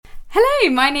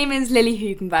Hello, my name is Lily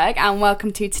Hugenberg and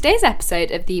welcome to today's episode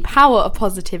of the Power of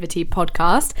Positivity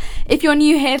podcast. If you're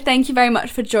new here, thank you very much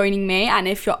for joining me, and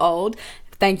if you're old,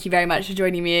 thank you very much for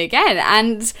joining me again.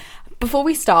 And before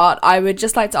we start, I would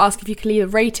just like to ask if you could leave a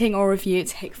rating or review.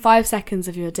 Take 5 seconds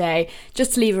of your day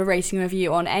just to leave a rating or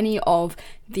review on any of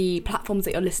the platforms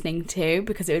that you're listening to,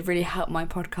 because it would really help my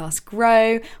podcast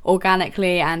grow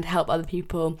organically and help other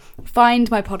people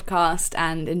find my podcast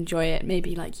and enjoy it,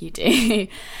 maybe like you do.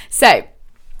 So,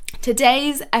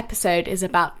 today's episode is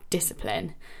about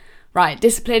discipline. Right,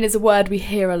 discipline is a word we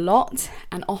hear a lot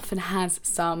and often has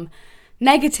some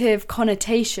negative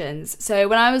connotations. So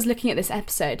when I was looking at this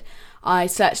episode, I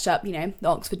searched up, the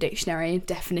Oxford Dictionary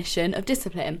definition of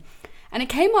discipline, and it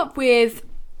came up with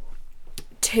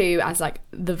two as like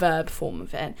the verb form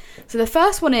of it. So the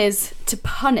first one is to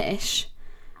punish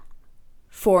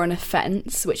for an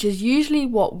offence, which is usually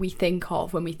what we think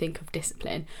of when we think of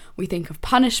discipline. We think of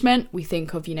punishment, we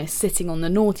think of, sitting on the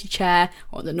naughty chair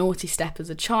or the naughty step as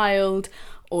a child,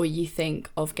 or you think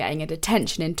of getting a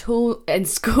detention in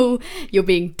school. You're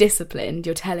being disciplined,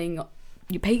 you're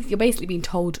basically being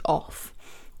told off.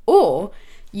 Or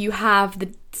you have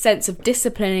the sense of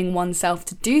disciplining oneself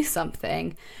to do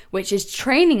something, which is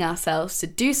training ourselves to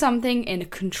do something in a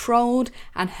controlled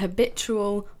and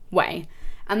habitual way.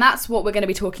 And that's what we're going to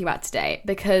be talking about today,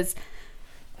 because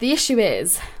the issue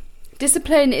is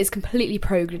discipline is completely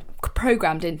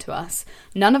programmed into us.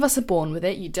 None of us are born with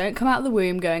it. You don't come out of the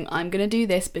womb going, I'm going to do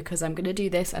this because I'm going to do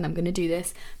this, and I'm going to do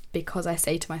this because I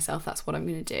say to myself that's what I'm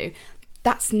going to do.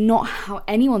 That's not how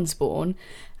anyone's born.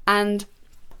 And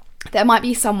there might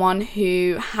be someone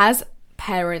who has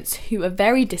parents who are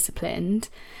very disciplined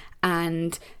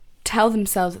and tell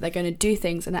themselves that they're going to do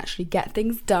things and actually get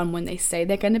things done when they say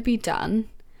they're going to be done.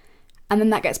 And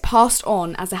then that gets passed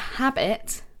on as a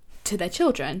habit to their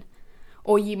children.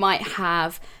 Or you might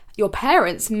have your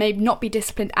parents may not be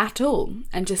disciplined at all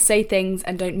and just say things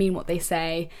and don't mean what they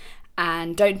say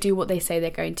and don't do what they say they're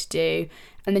going to do.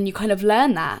 And then you kind of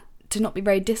learn that to not be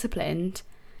very disciplined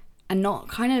and not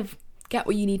kind of get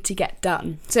what you need to get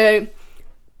done. So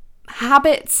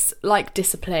habits like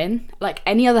discipline, like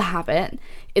any other habit,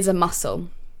 is a muscle.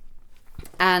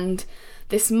 And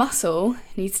this muscle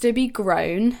needs to be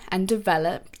grown and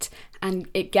developed, and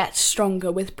it gets stronger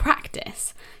with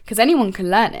practice, because anyone can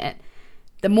learn it.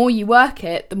 The more you work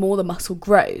it, the more the muscle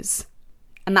grows.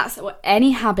 And that's what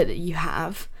any habit that you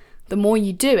have, the more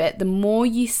you do it, the more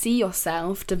you see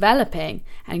yourself developing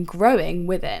and growing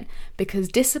with it, because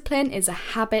discipline is a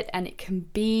habit and it can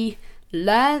be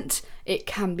learnt, it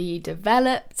can be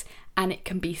developed, and it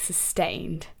can be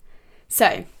sustained.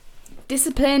 So,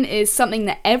 discipline is something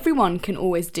that everyone can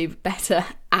always do better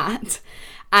at,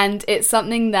 and it's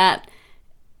something that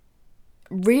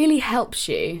really helps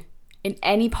you in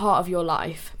any part of your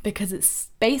life, because it's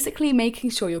basically making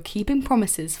sure you're keeping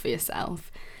promises for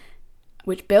yourself,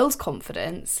 which builds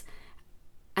confidence,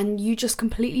 and you just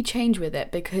completely change with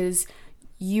it because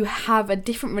you have a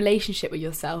different relationship with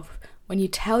yourself when you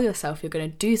tell yourself you're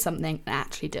going to do something and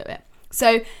actually do it.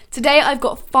 So today I've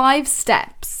got 5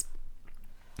 steps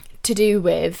to do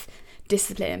with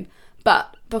discipline.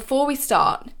 But before we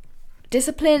start,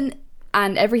 discipline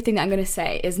and everything that I'm going to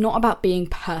say is not about being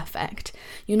perfect.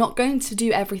 You're not going to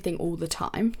do everything all the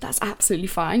time. That's absolutely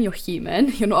fine. You're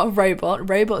human. You're not a robot.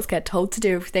 Robots get told to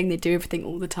do everything. They do everything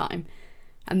all the time.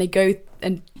 And they go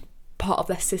and part of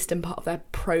their system, part of their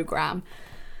program.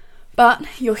 But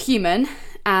you're human,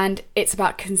 and it's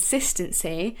about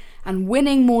consistency and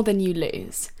winning more than you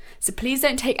lose. So please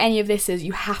don't take any of this as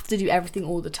you have to do everything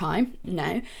all the time.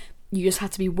 No, you just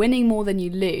have to be winning more than you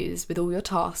lose with all your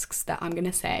tasks that I'm going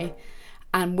to say.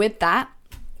 And with that,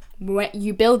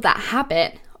 you build that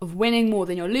habit of winning more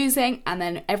than you're losing, and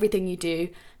then everything you do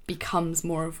becomes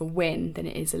more of a win than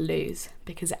it is a lose,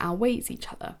 because it outweighs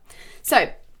each other.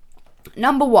 So,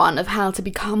 number 1 of how to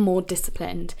become more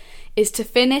disciplined is to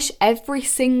finish every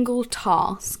single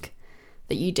task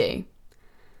that you do.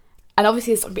 And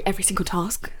obviously it's not going to be every single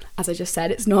task. As I just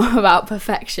said, it's not about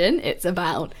perfection. It's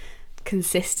about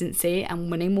consistency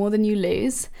and winning more than you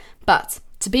lose. But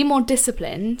to be more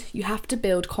disciplined, you have to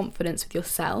build confidence with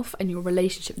yourself and your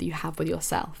relationship that you have with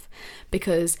yourself,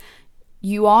 because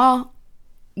you are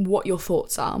what your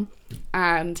thoughts are.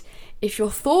 And if your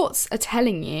thoughts are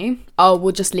telling you, oh,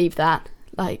 we'll just leave that,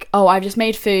 like, oh, I've just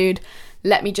made food,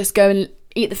 let me just go and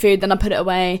eat the food, then I'll put it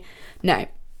away. No,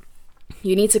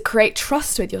 you need to create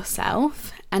trust with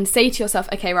yourself and say to yourself,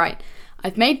 okay, right,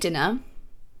 I've made dinner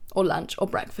or lunch or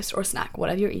breakfast or a snack,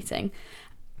 whatever you're eating,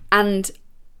 and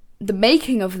the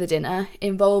making of the dinner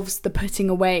involves the putting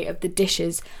away of the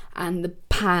dishes and the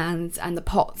pans and the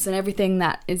pots and everything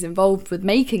that is involved with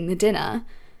making the dinner,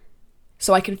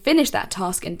 so I can finish that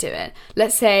task and do it.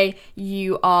 Let's say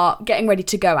you are getting ready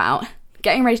to go out.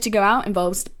 Getting ready to go out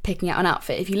involves picking out an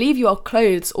outfit. If you leave your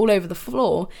clothes all over the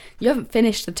floor, you haven't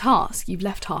finished the task. You've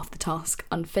left half the task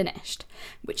unfinished,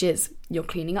 which is your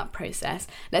cleaning up process.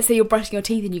 Let's say you're brushing your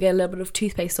teeth and you get a little bit of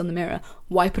toothpaste on the mirror.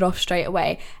 Wipe it off straight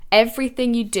away.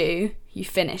 Everything you do, you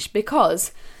finish,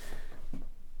 because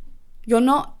you're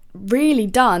not really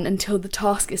done until the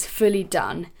task is fully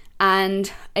done.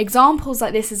 And examples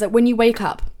like this is that when you wake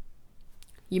up,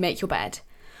 you make your bed.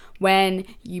 When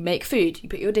you make food, you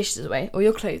put your dishes away or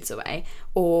your clothes away.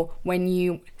 Or when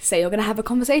you say you're going to have a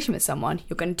conversation with someone,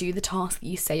 you're going to do the task that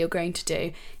you say you're going to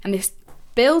do. And this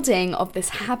building of this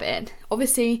habit,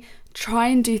 obviously try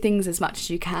and do things as much as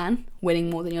you can, winning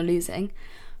more than you're losing.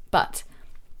 But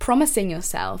promising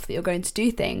yourself that you're going to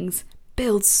do things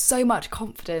builds so much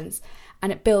confidence,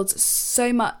 and it builds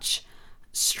so much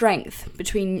strength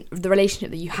between the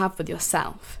relationship that you have with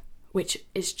yourself, which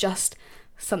is just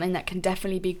something that can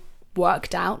definitely be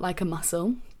worked out like a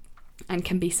muscle and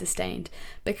can be sustained,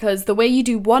 because the way you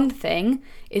do one thing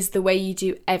is the way you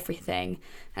do everything,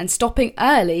 and stopping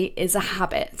early is a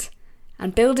habit,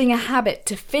 and building a habit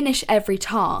to finish every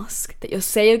task that you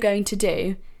say you're going to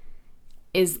do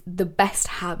is the best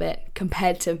habit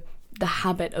compared to the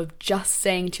habit of just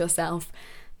saying to yourself,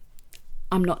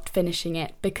 I'm not finishing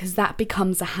it, because that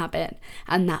becomes a habit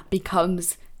and that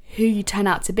becomes who you turn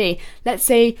out to be. Let's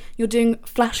say you're doing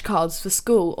flashcards for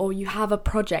school, or you have a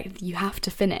project that you have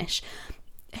to finish.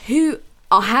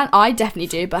 I definitely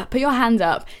do, but put your hand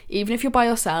up, even if you're by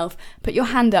yourself, put your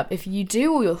hand up if you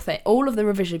do all of the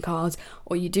revision cards,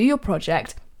 or you do your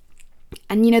project,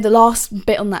 and the last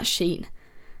bit on that sheet,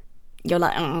 you're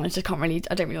like, I don't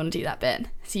really want to do that bit.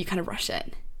 So you kind of rush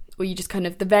it. Or you just kind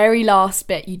of, the very last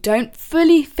bit, you don't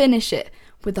fully finish it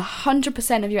with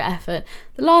 100% of your effort.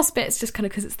 The last bit is just kind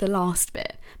of because it's the last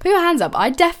bit. Put your hands up. I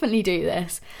definitely do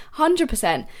this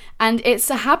 100%, and it's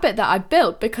a habit that I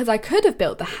built because I could have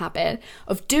built the habit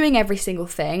of doing every single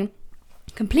thing,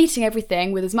 completing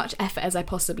everything with as much effort as I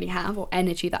possibly have, or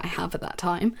energy that I have at that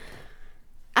time,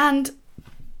 and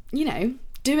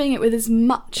doing it with as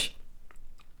much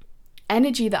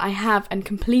energy that I have and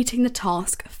completing the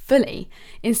task fully.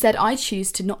 Instead, I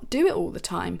choose to not do it all the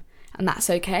time, and that's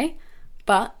okay.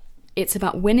 But it's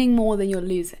about winning more than you're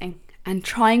losing and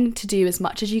trying to do as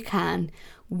much as you can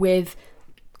with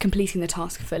completing the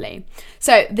task fully.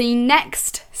 So the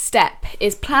next step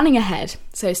is planning ahead.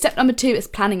 So step number 2 is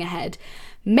planning ahead.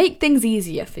 Make things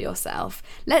easier for yourself.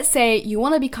 Let's say you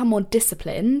want to become more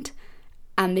disciplined,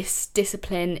 and this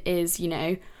discipline is,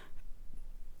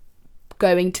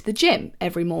 going to the gym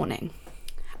every morning.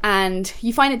 And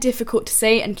you find it difficult to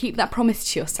say and keep that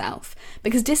promise to yourself,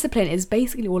 because discipline is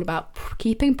basically all about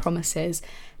keeping promises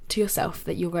to yourself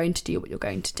that you're going to do what you're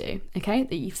going to do, okay?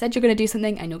 That you've said you're going to do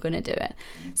something and you're going to do it.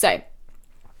 So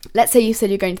let's say you said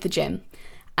you're going to the gym,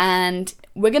 and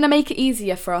we're going to make it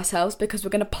easier for ourselves because we're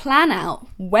going to plan out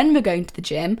when we're going to the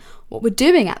gym, what we're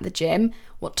doing at the gym,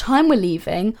 what time we're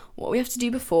leaving, what we have to do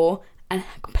before, and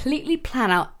completely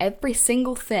plan out every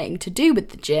single thing to do with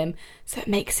the gym, so it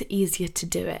makes it easier to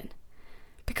do it.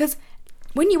 Because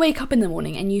when you wake up in the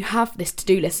morning and you have this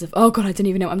to-do list of, oh God, I don't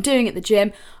even know what I'm doing at the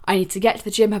gym, I need to get to the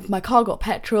gym, have my car got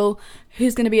petrol,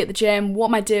 who's going to be at the gym, what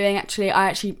am I doing,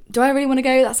 do I really want to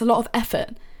go? That's a lot of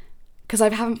effort, because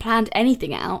I haven't planned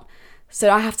anything out,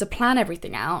 so I have to plan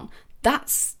everything out. I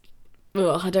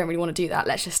don't really want to do that,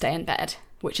 let's just stay in bed,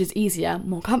 which is easier,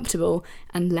 more comfortable,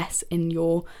 and less in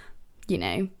your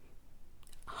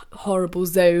horrible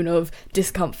zone of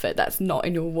discomfort that's not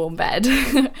in your warm bed.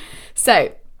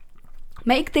 So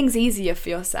make things easier for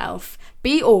yourself.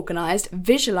 Be organised,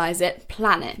 visualise it,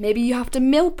 plan it. Maybe you have to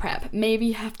meal prep. Maybe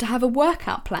you have to have a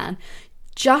workout plan.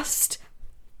 Just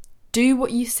do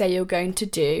what you say you're going to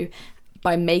do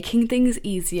by making things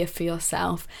easier for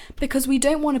yourself, because we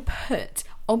don't want to put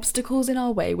obstacles in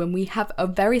our way when we have a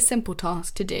very simple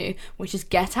task to do, which is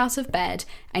get out of bed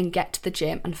and get to the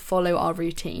gym and follow our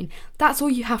routine. That's all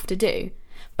you have to do.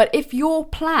 But if your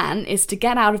plan is to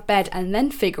get out of bed and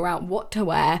then figure out what to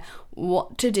wear,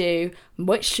 what to do,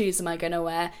 which shoes am I going to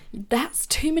wear, that's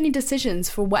too many decisions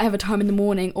for whatever time in the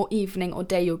morning or evening or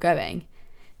day you're going.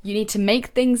 You need to make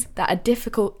things that are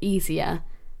difficult easier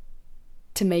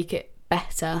to make it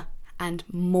better and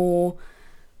more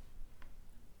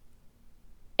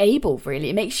able, really.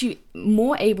 It makes you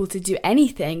more able to do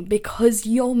anything because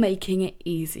you're making it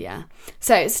easier.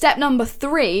 So step number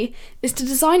 3 is to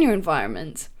design your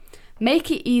environment. Make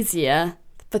it easier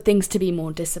for things to be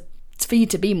more for you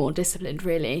to be more disciplined,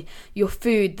 really. Your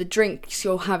food, the drinks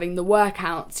you're having, the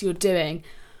workouts you're doing.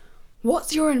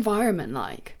 What's your environment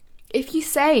like? If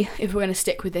we're going to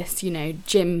stick with this,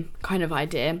 gym kind of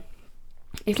idea,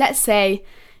 if let's say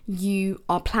you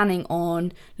are planning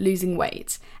on losing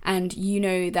weight and you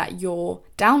know that your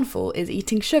downfall is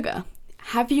eating sugar,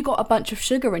 have you got a bunch of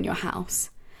sugar in your house?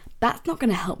 That's not going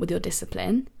to help with your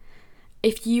discipline.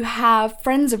 If you have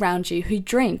friends around you who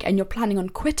drink and you're planning on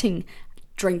quitting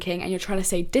drinking and you're trying to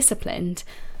stay disciplined,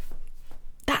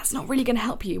 that's not really going to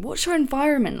help you. What's your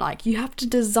environment like? You have to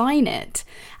design it,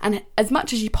 and as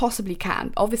much as you possibly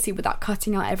can, obviously without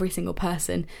cutting out every single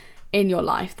person in your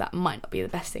life. That might not be the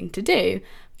best thing to do,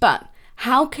 but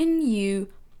how can you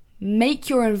make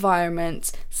your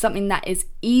environment something that is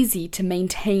easy to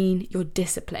maintain your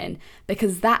discipline?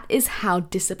 Because that is how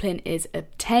discipline is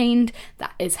obtained.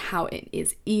 That is how it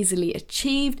is easily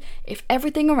achieved. If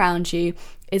everything around you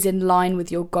is in line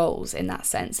with your goals, in that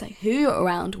sense, like who you're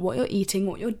around, what you're eating,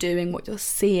 what you're doing, what you're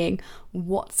seeing,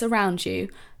 what's around you,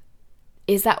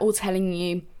 is that all telling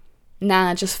you,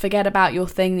 nah, just forget about your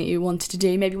thing that you wanted to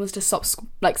do? Maybe you wanted to stop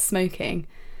smoking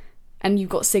and you've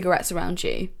got cigarettes around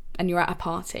you and you're at a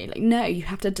party. Like, no, you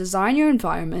have to design your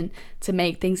environment to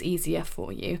make things easier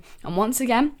for you. And once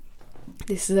again,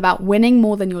 this is about winning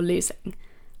more than you're losing.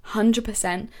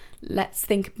 100%. Let's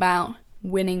think about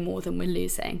winning more than we're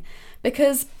losing.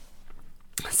 Because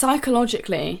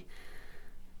psychologically,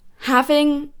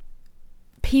 having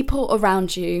people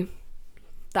around you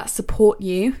that support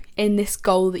you in this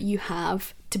goal that you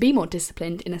have to be more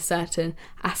disciplined in a certain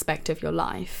aspect of your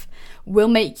life will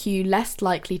make you less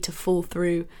likely to fall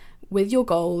through with your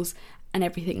goals and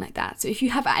everything like that. So if you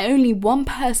have only one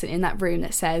person in that room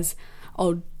that says,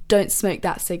 oh, don't smoke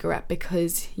that cigarette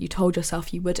because you told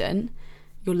yourself you wouldn't,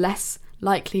 you're less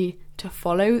likely to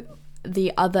follow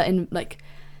the other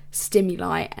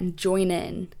stimuli and join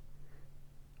in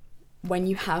when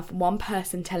you have one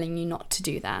person telling you not to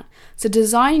do that. So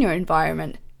design your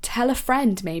environment. Tell a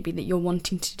friend maybe that you're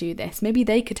wanting to do this. Maybe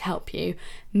they could help you.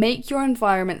 Make your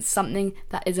environment something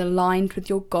that is aligned with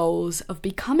your goals of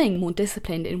becoming more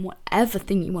disciplined in whatever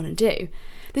thing you want to do.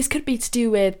 This could be to do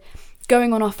with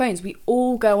going on our phones. We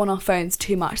all go on our phones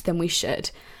too much than we should.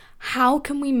 How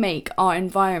can we make our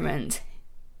environment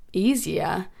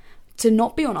easier to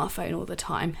not be on our phone all the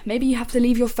time? Maybe you have to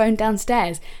leave your phone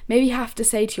downstairs. Maybe you have to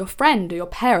say to your friend or your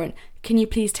parent, can you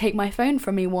please take my phone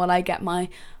from me while I get my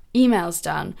emails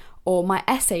done or my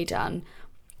essay done?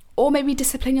 Or maybe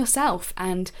discipline yourself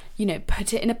and,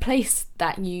 put it in a place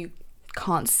that you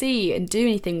can't see and do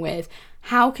anything with.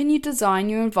 How can you design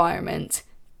your environment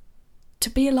to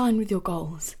be aligned with your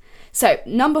goals? So,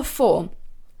 number 4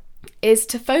 is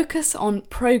to focus on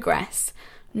progress,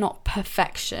 not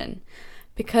perfection.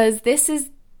 Because this is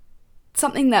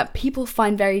something that people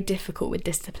find very difficult with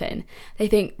discipline. They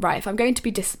think, right, if I'm going to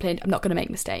be disciplined, I'm not going to make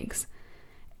mistakes.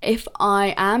 If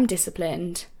I am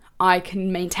disciplined, I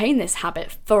can maintain this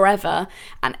habit forever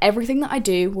and everything that I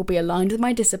do will be aligned with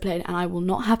my discipline and I will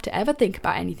not have to ever think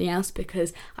about anything else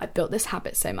because I've built this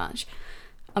habit so much.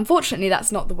 Unfortunately,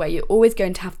 that's not the way. You're always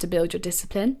going to have to build your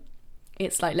discipline.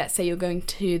 It's like, let's say you're going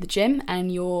to the gym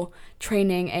and you're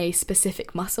training a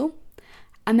specific muscle,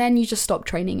 and then you just stop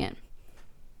training it.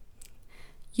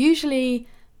 Usually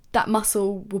that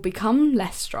muscle will become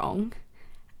less strong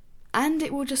and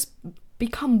it will just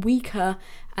become weaker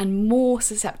and more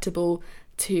susceptible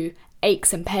to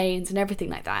aches and pains and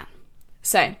everything like that.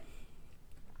 So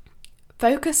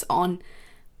focus on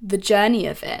the journey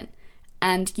of it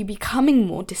and you becoming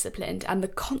more disciplined and the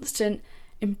constant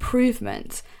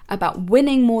improvement about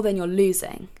winning more than you're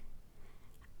losing.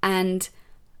 And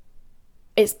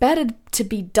it's better to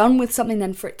be done with something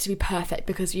than for it to be perfect,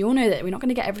 because you all know that we're not going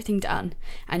to get everything done.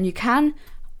 And you can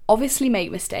obviously make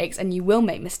mistakes and you will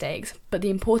make mistakes, but the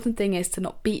important thing is to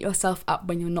not beat yourself up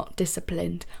when you're not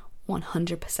disciplined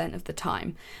 100% of the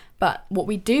time. But what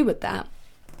we do with that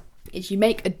is you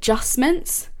make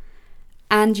adjustments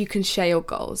and you can share your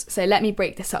goals. So let me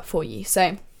break this up for you.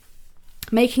 So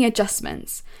making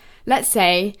adjustments. Let's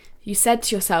say you said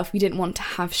to yourself you didn't want to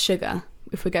have sugar,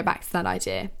 if we go back to that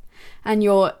idea. And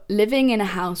you're living in a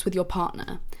house with your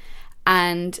partner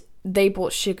and they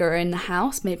bought sugar in the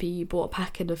house. Maybe you bought a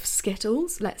packet of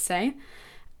Skittles, let's say.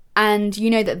 And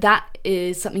you know that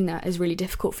is something that is really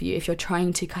difficult for you if you're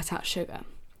trying to cut out sugar.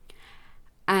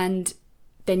 And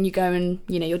then you go and,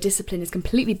 your discipline is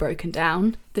completely broken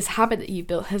down. This habit that you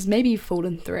built has maybe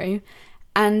fallen through.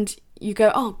 And you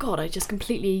go, oh God, I just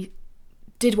completely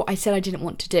did what I said I didn't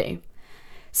want to do.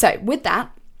 So with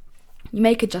that, you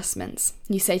make adjustments.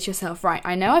 You say to yourself, right,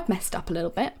 I know I've messed up a little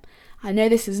bit. I know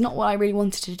this is not what I really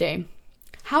wanted to do.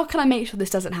 how can I make sure this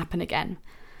doesn't happen again?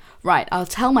 Right, I'll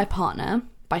tell my partner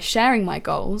by sharing my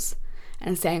goals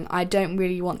and saying, I don't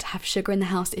really want to have sugar in the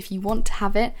house. If you want to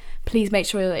have it, please make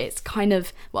sure it's can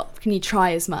you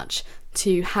try as much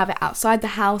to have it outside the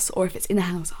house, or if it's in the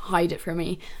house, hide it from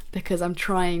me, because I'm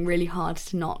trying really hard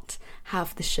to not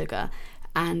have the sugar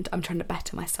and I'm trying to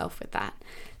better myself with that.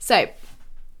 So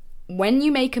when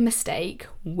you make a mistake,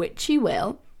 which you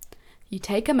will, you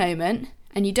take a moment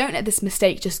and you don't let this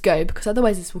mistake just go, because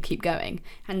otherwise this will keep going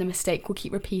and the mistake will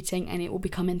keep repeating and it will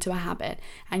become into a habit,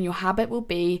 and your habit will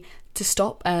be to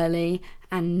stop early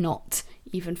and not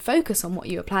even focus on what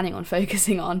you were planning on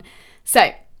focusing on.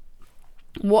 So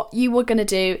what you were going to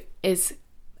do is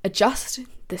adjust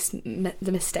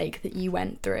the mistake that you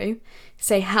went through.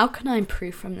 Say, how can I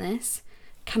improve from this?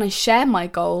 Can I share my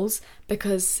goals?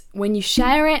 Because when you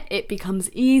share it, it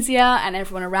becomes easier and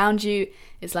everyone around you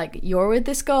is like, you're with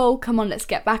this goal, come on, let's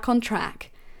get back on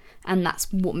track. And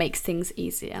that's what makes things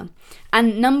easier.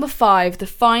 And number 5, the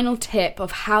final tip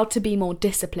of how to be more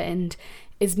disciplined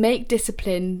is make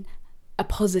discipline a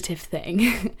positive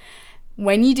thing.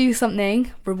 When you do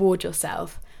something, reward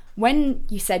yourself. When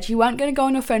you said you weren't going to go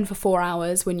on your phone for 4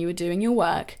 hours when you were doing your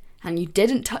work and you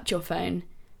didn't touch your phone,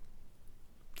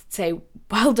 say,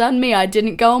 well done me, I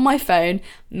didn't go on my phone.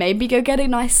 Maybe go get a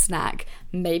nice snack.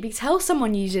 Maybe tell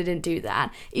someone you didn't do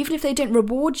that. Even if they didn't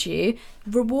reward you,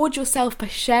 reward yourself by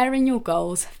sharing your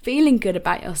goals, feeling good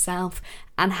about yourself,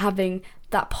 and having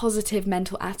that positive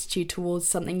mental attitude towards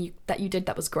something that you did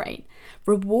that was great.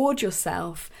 Reward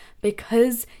yourself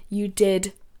because you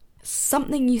did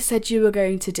something you said you were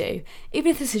going to do.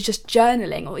 Even if this is just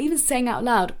journaling or even saying out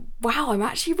loud, wow, I'm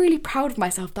actually really proud of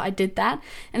myself that I did that.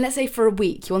 And let's say for a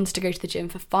week you wanted to go to the gym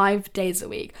for 5 days a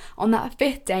week. On that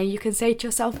 5th day you can say to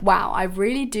yourself, wow, I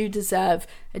really do deserve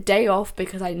a day off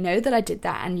because I know that I did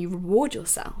that, and you reward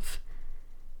yourself.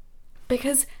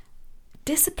 Because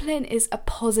discipline is a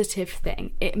positive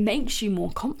thing. It makes you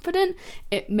more confident,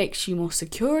 it makes you more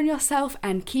secure in yourself,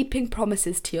 and keeping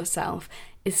promises to yourself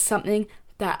is something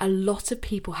that a lot of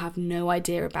people have no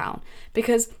idea about.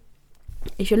 Because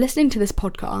if you're listening to this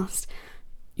podcast,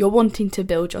 you're wanting to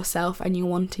build yourself and you're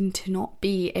wanting to not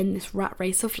be in this rat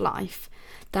race of life.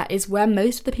 That is where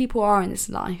most of the people are in this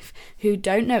life who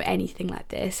don't know anything like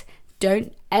this,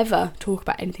 don't ever talk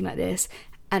about anything like this,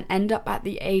 and end up at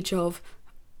the age of,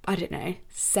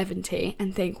 70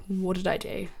 and think, what did I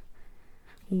do?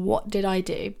 What did I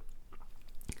do?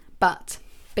 But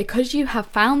because you have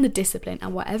found the discipline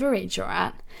at whatever age you're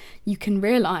at, you can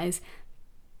realise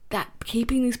that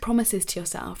keeping these promises to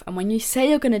yourself, and when you say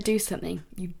you're going to do something,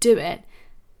 you do it,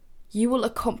 you will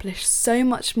accomplish so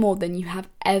much more than you have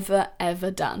ever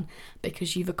done,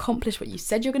 because you've accomplished what you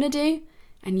said you're going to do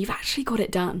and you've actually got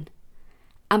it done.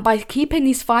 And by keeping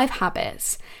these 5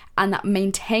 habits, and that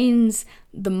maintains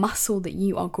the muscle that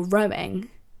you are growing,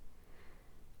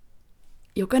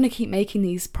 you're going to keep making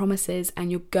these promises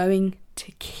and you're going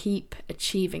to keep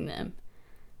achieving them.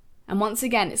 And once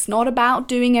again, it's not about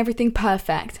doing everything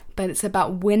perfect, but it's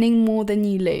about winning more than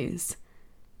you lose.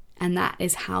 And that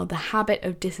is how the habit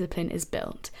of discipline is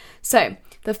built. So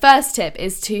the first tip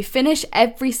is to finish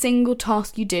every single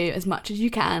task you do as much as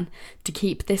you can to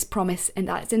keep this promise, and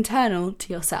that's internal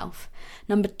to yourself.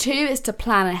 Number 2 is to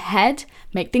plan ahead,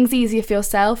 make things easier for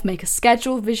yourself, make a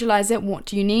schedule, visualize it, what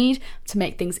do you need to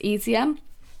make things easier.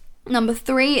 Number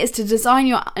 3 is to design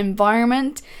your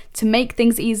environment to make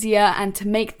things easier and to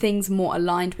make things more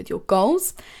aligned with your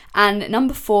goals. And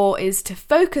number 4 is to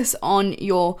focus on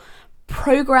your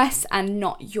progress and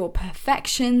not your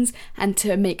perfections, and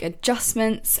to make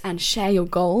adjustments and share your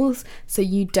goals so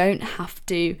you don't have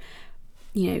to,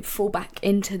 fall back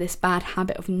into this bad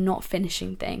habit of not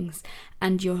finishing things,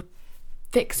 and you're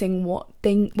fixing what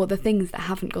the things that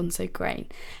haven't gone so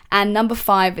great. And number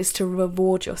 5 is to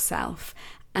reward yourself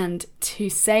and to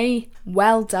say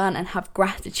well done and have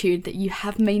gratitude that you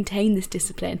have maintained this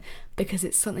discipline, because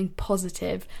it's something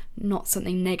positive, not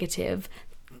something negative,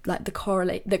 like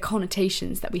the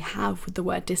connotations that we have with the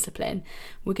word discipline.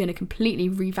 We're going to completely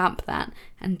revamp that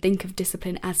and think of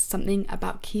discipline as something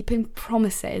about keeping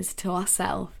promises to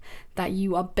ourselves that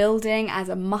you are building as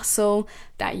a muscle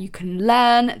that you can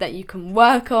learn, that you can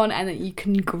work on, and that you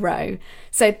can grow.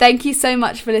 So thank you so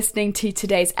much for listening to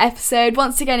today's episode.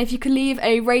 Once again, if you could leave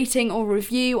a rating or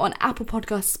review on Apple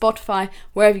Podcasts, Spotify,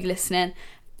 wherever you're listening,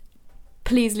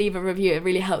 please leave a review. It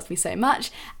really helps me so much.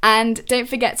 And don't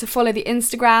forget to follow the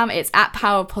Instagram. It's at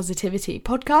Power Positivity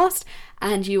Podcast,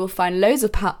 and you will find loads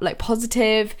of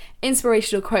positive,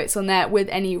 inspirational quotes on there with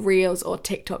any reels or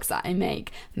TikToks that I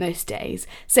make most days.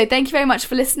 So thank you very much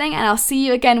for listening, and I'll see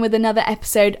you again with another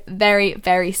episode very,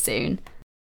 very soon.